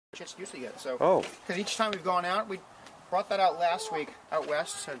chance to use it yet. So, oh, because each time we've gone out, we brought that out last week out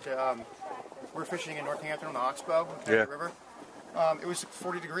west. And, we're fishing in Northampton on the Oxbow, on the Connecticut River. It was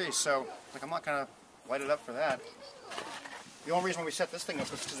 40 degrees, so like I'm not gonna light it up for that. The only reason why we set this thing up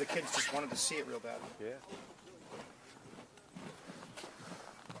was because the kids just wanted to see it real bad. Yeah.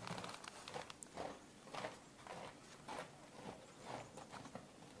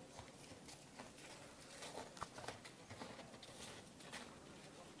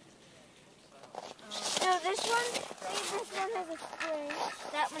 No, this one has a spring.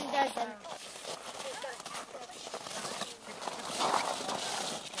 That one doesn't.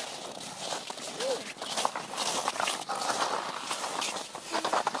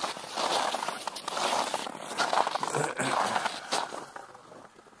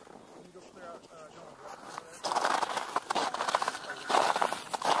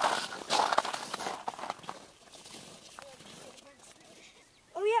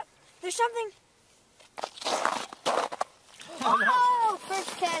 Oh yeah, there's something. Oh,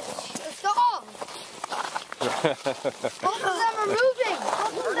 first catch. Let's go. Both of them are moving.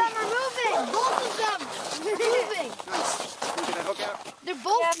 Both of them are moving. Both of them moving. Nice. Can you get that hook out? They're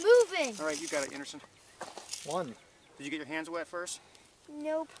both moving. All right, you got it, Anderson. One. Did you get your hands wet first?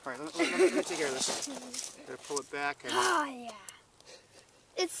 Nope. All right, let me take care of this. Gotta pull it back. And... Oh yeah.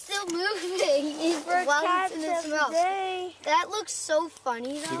 It's still moving. He's while it's in his mouth. That looks so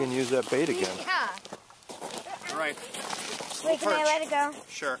funny though. You can use that bait again. Yeah. All right. Wait, can I let it go?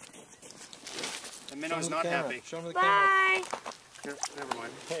 Sure. The minnow's not happy. Show him the Bye. Here, never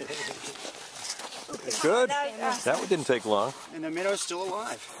mind. Good. That one didn't take long. And the minnow's still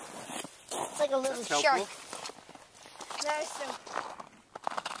alive. It's like a little That's shark. helpful. Nice.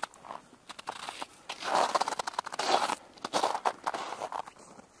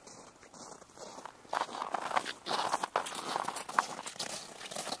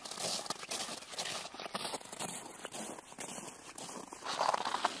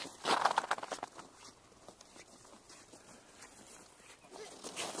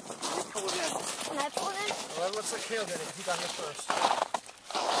 Can I pull it in? Well, let's let Kale get it. He got here first.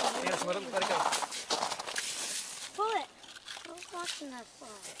 Yes, let it go. Pull it. I was watching that fly.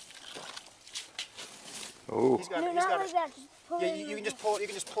 Oh. He's got No, it. He's not got like it. that. Just pull Yeah, it in. you can just pull it. You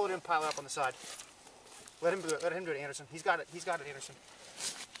can just pull it in, pile it up on the side. Let him do it. Let him do it, Anderson. He's got it. He's got it, Anderson.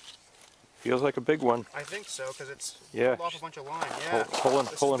 Feels like a big one. I think so, because it's Yeah. pulled off a bunch of line. Yeah. Pulling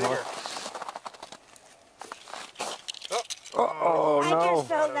bigger. hard. Oh. Oh, I no. just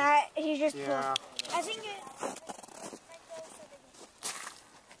felt that. He just Yeah. pulled. I think it.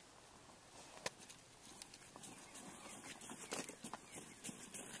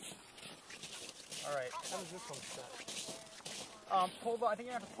 All right. How does this one set? Pull the. I think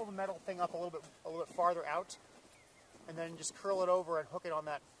you have to pull the metal thing up a little bit farther out, and then just curl it over and hook it on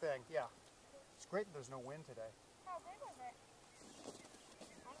that thing. Yeah. It's great that there's no wind today. How big was it?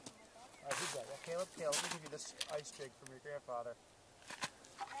 All right, who's that? Caleb, let me give you this ice jig from your grandfather.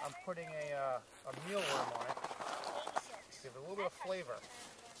 I'm putting a mealworm on it. Give it a little bit of flavor.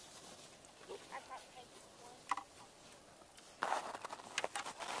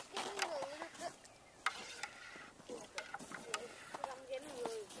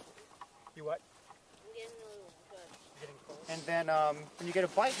 You what? And then when you get a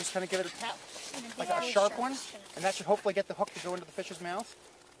bite, just kind of give it a tap, like a sharp one, and that should hopefully get the hook to go into the fish's mouth.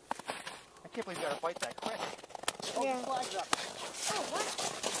 I can't believe you got a bite that quick. Oh, Yeah. you flagged it up. Oh, what?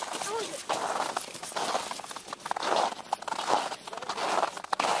 How is it?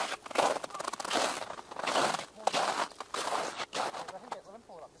 Let him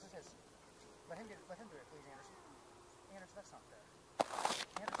pull it up. This is his. Let him do it, please, Anderson. Anderson, that's not fair.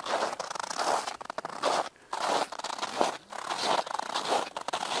 Anderson.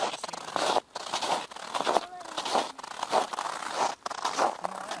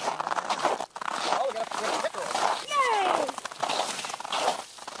 Oh, we got a kicker. Yay!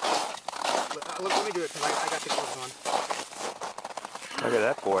 Let me do it, because I got the gloves on. Look at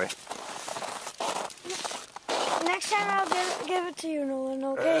that boy. Next time I'll give it to you, Nolan,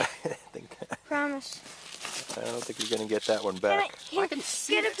 okay? Promise. I don't think you're going to get that one Can back. I can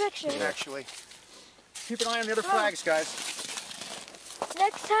see get a it, picture. actually. Keep an eye on the other flags, guys.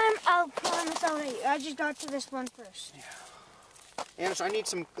 Next time I'll promise I'll hit you. I just got to this one first. Anderson, I need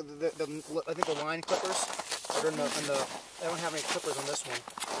some, I think the line clippers. That are in the, I don't have any clippers on this one,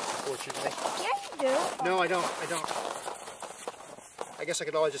 unfortunately. Yeah, you do. No, I don't. I guess I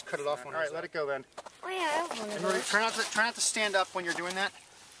could always just cut it off. All right, let it go then. Oh yeah, I have one of And those. try not to stand up when you're doing that,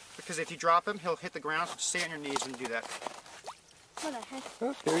 because if you drop him, he'll hit the ground. So stay on your knees when you do that. What the heck?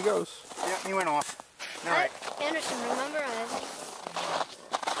 Oh, there he goes. Yeah, he went off. All right. Anderson, remember I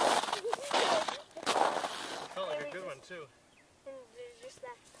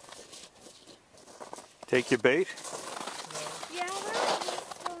Take your bait. Yeah,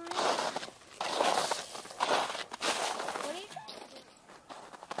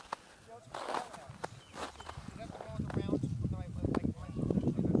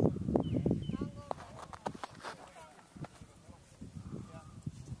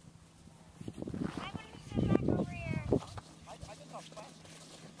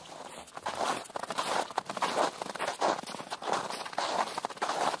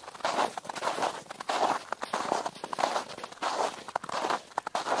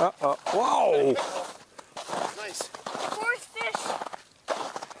 Whoa! Nice. Fourth fish.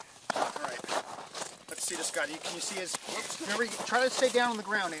 All right. Let's see this guy. Can you see his? Remember, try to stay down on the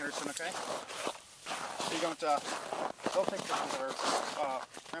ground, Anderson. Okay. So you don't take pictures or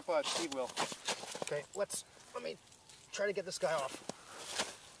Grandpa Steve will. Okay. Let me try to get this guy off.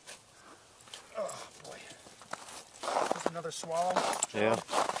 Oh boy. Just another swallow. Yeah.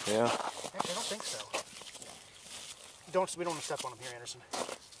 Yeah. I don't think so. We don't want to step on him here, Anderson.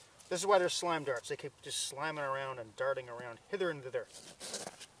 This is why they're slime darts. They keep just sliming around and darting around hither and thither. There's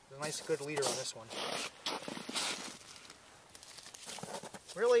a nice, good leader on this one.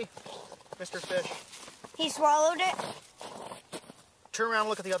 Really, Mr. Fish? He swallowed it. Turn around and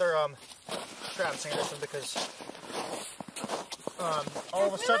look at the other traps, Anderson, because all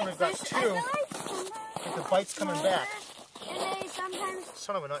of a sudden we've got two. With the bites coming back. And they sometimes...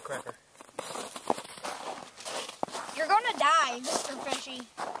 Son of a nutcracker. You're gonna die, Mr. Fishy.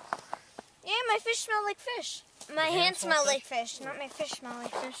 Yeah, my fish smell like fish. My hands smell like fish, not my fish smell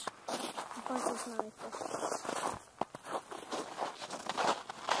like fish. Of course they smell like fish.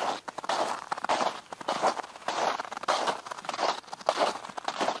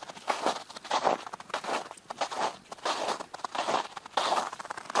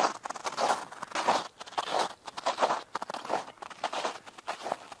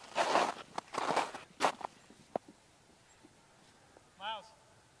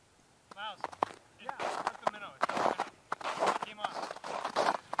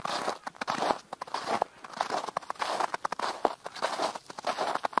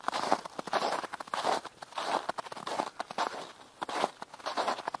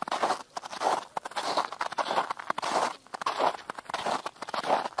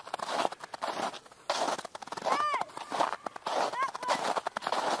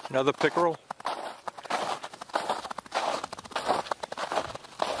 Another pickerel.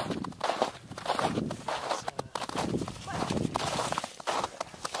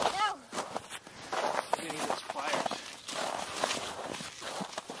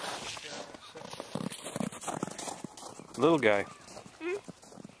 Little guy.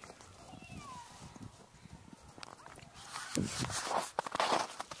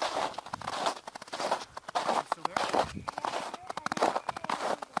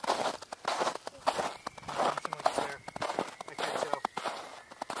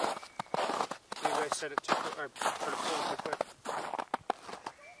 Set it too quick, or try to pull it too quick.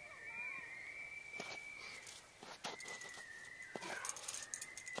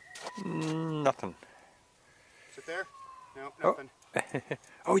 Nothing. Is it there? No, nothing. Oh,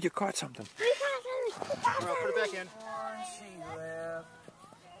 oh, you caught something. Well, put it back in. She left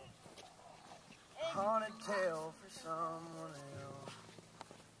a haunted tale for someone else.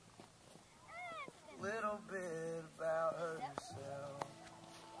 Little bit about herself.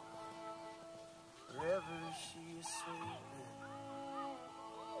 Wherever she is sleeping,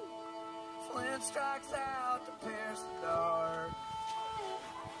 Flint strikes out to pierce the dark.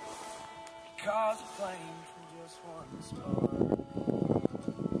 Cause a flame from just one spark.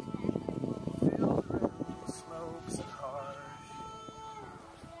 Fill the room with smoke so harsh.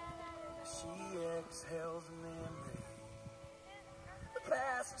 She exhales a memory. The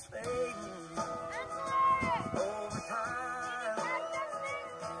past is fading over time,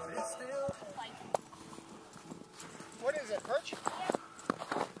 but it's still. What is it, perch?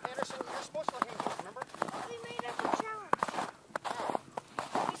 Anderson, you're supposed to let him fish, remember? We made up a challenge.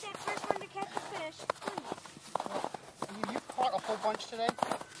 We said first one to catch a fish, please. You caught a whole bunch today.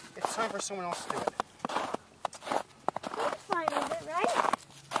 It's time for someone else to do it. He's fine with it, right?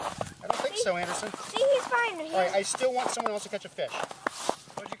 I don't think so, Anderson. See, he's fine with it. All right, I still want someone else to catch a fish.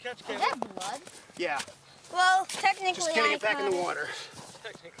 What'd you catch, Is Caleb? that blood? Yeah, Well, technically just getting I it back in the caught water.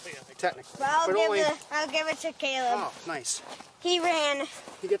 Technically, I think. Technically. Well, But only... I'll give it to Caleb. Oh, nice. He ran.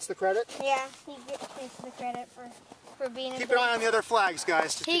 He gets the credit. Yeah, he gets the credit for being a Keep good an eye on the other flags,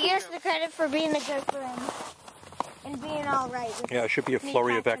 guys. Just He keep gets it- the credit for being a good friend and being all right. With Yeah, it should be a me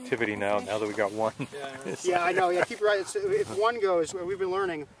flurry of catching activity now fish. that we got one. Yeah, I know. Yeah, keep it right. If one goes, we've been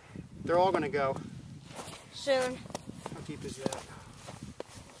learning, they're all going to go. Soon. How deep is that?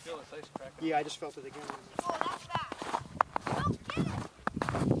 feel this ice crack. Yeah, I just felt it again. Oh, that's bad. Oh, get it.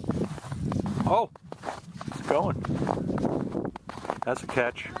 Oh, it's going. That's a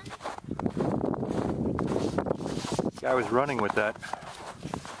catch. Guy was running with that.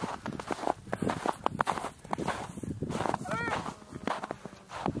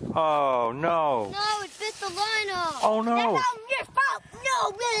 Oh no! No, it bit the line off. Oh no! That's not your fault.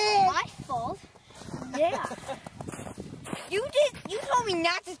 No, man. My fault? Yeah. You told me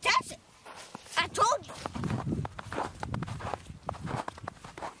not to touch it. I told you.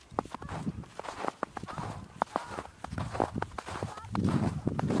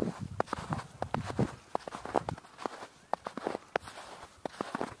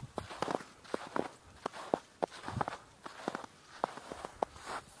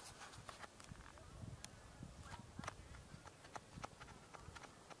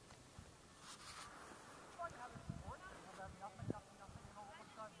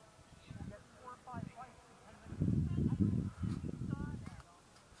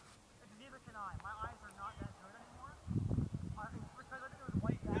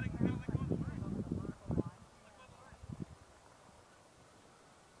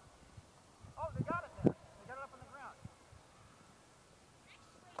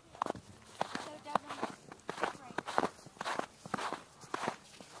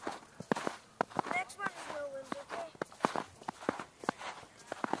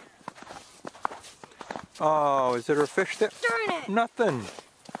 Oh, is there a fish there? Darn it! Nothing.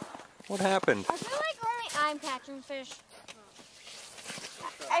 What happened? I feel like only I'm catching fish.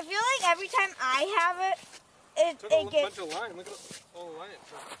 I feel like every time I have it, it gets. bunch of line. Look at all the line.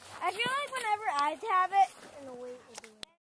 I feel like whenever I have it, and the weight is